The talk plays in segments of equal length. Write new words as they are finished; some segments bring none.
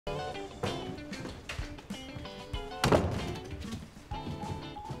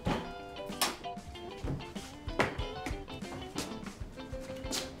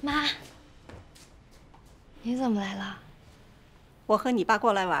妈，你怎么来了？我和你爸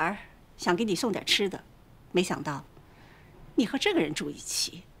过来玩，想给你送点吃的，没想到你和这个人住一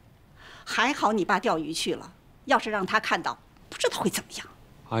起。还好你爸钓鱼去了，要是让他看到，不知道会怎么样。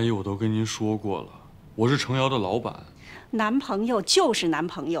阿姨，我都跟您说过了，我是成瑶的老板。男朋友就是男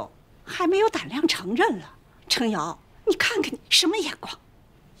朋友，还没有胆量承认了。成瑶，你看看你什么眼光？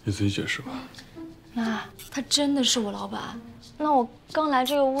你自己解释吧。妈，他真的是我老板。那我刚来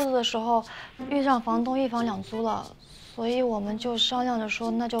这个屋子的时候，遇上房东一房两租了，所以我们就商量着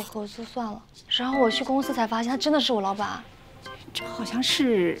说，那就合租算了。然后我去公司才发现，他真的是我老板。这好像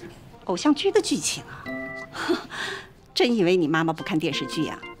是偶像剧的剧情啊！真以为你妈妈不看电视剧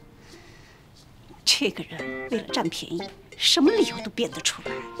呀？这个人为了占便宜，什么理由都编得出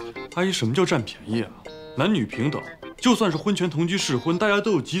来。阿姨，什么叫占便宜啊？男女平等，就算是婚前同居试婚，大家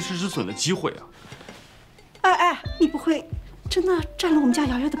都有及时止损的机会啊！哎，你不会真的占了我们家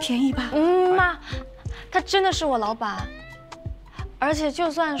瑶瑶的便宜吧？妈，他真的是我老板，而且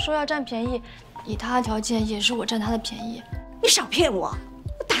就算说要占便宜，以他的条件也是我占他的便宜。你少骗我！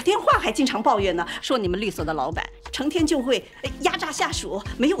打电话还经常抱怨呢，说你们律所的老板成天就会压榨下属，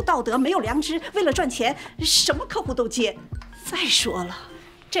没有道德，没有良知，为了赚钱，什么客户都接。再说了，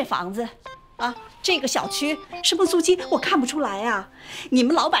这房子啊，这个小区什么租金我看不出来啊。你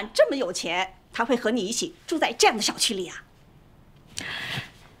们老板这么有钱，他会和你一起住在这样的小区里啊？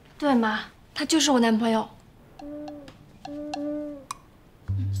对妈，他就是我男朋友。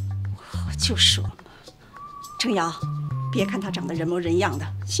我就说嘛，程瑶，别看他长得人模人样的，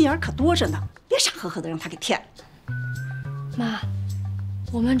心眼可多着呢，别傻呵呵的让他给骗了。妈，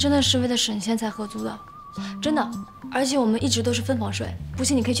我们真的是为了省钱才合租的，真的。而且我们一直都是分房睡，不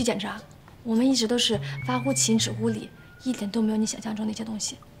信你可以去检查。我们一直都是发乎情止乎礼，一点都没有你想象中那些东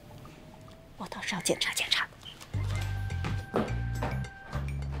西。我倒是要检查检查。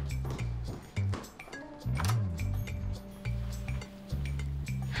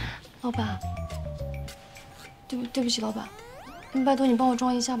老板，对不起，老板，拜托你帮我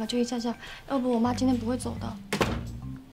装一下吧，就一下下，要不我妈今天不会走的。